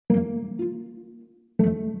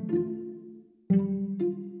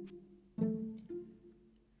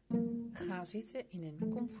Ga zitten in een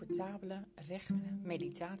comfortabele, rechte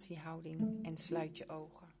meditatiehouding en sluit je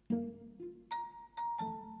ogen.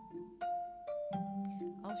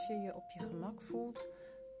 Als je je op je gemak voelt,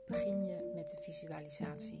 begin je met de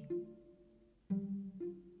visualisatie.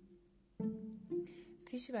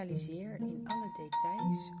 Visualiseer in alle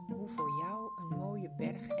details hoe voor jou een mooie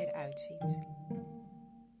berg eruit ziet.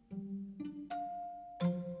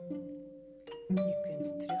 Je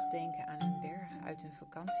kunt terugdenken aan een berg uit een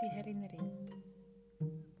vakantieherinnering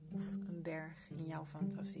of een berg in jouw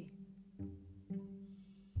fantasie.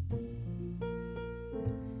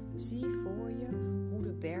 Zie voor je hoe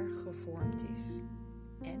de berg gevormd is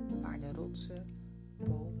en waar de rotsen,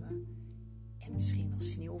 bomen en misschien wel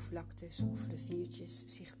sneeuwvlaktes of riviertjes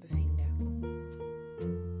zich bevinden.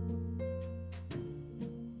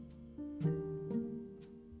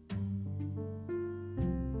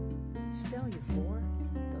 Stel je voor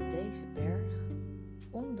dat deze berg,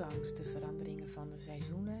 ondanks de veranderingen van de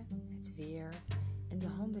seizoenen, het weer en de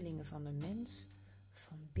handelingen van de mens,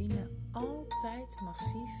 van binnen altijd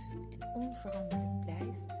massief en onveranderlijk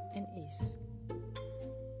blijft en is.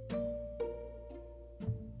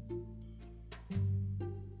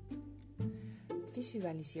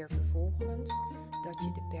 Visualiseer vervolgens dat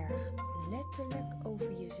je de berg letterlijk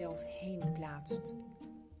over jezelf heen plaatst,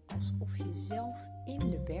 alsof je zelf in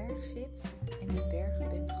de berg zit en de berg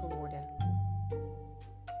bent geworden.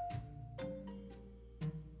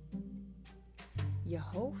 Je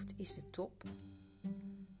hoofd is de top,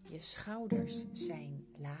 je schouders zijn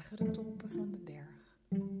lagere toppen van de berg.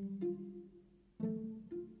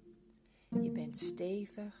 Je bent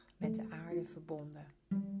stevig met de aarde verbonden.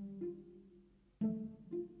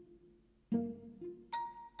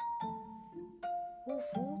 Hoe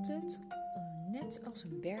voelt het om net als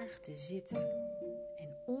een berg te zitten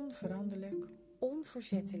en onveranderlijk,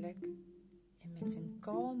 onverzettelijk en met een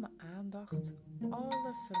kalme aandacht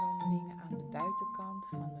alle veranderingen aan de buitenkant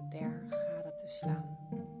van de berg gade te slaan?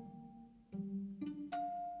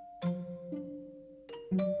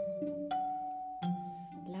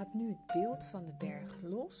 Laat nu het beeld van de berg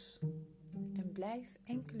los en blijf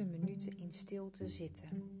enkele minuten in stilte zitten.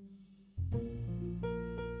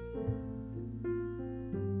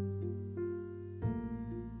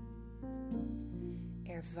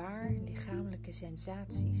 Ervaar lichamelijke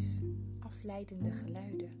sensaties, afleidende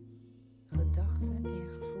geluiden, gedachten en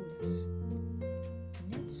gevoelens.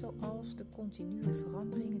 Net zoals de continue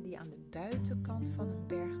veranderingen die aan de buitenkant van een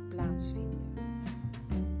berg plaatsvinden.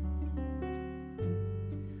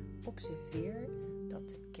 Observeer dat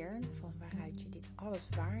de kern van waaruit je dit alles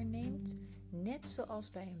waarneemt, net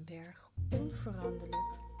zoals bij een berg,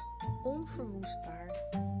 onveranderlijk, onverwoestbaar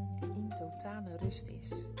en in totale rust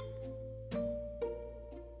is.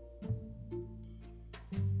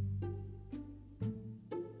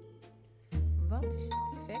 Wat is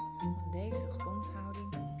het effect van deze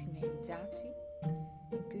grondhouding op je meditatie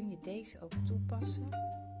en kun je deze ook toepassen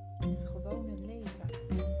in het gewone leven?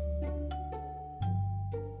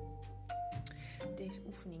 Deze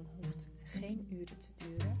oefening hoeft geen uren te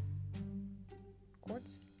duren,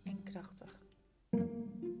 kort en krachtig.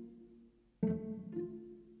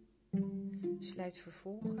 Sluit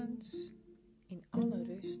vervolgens in alle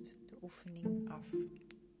rust de oefening af.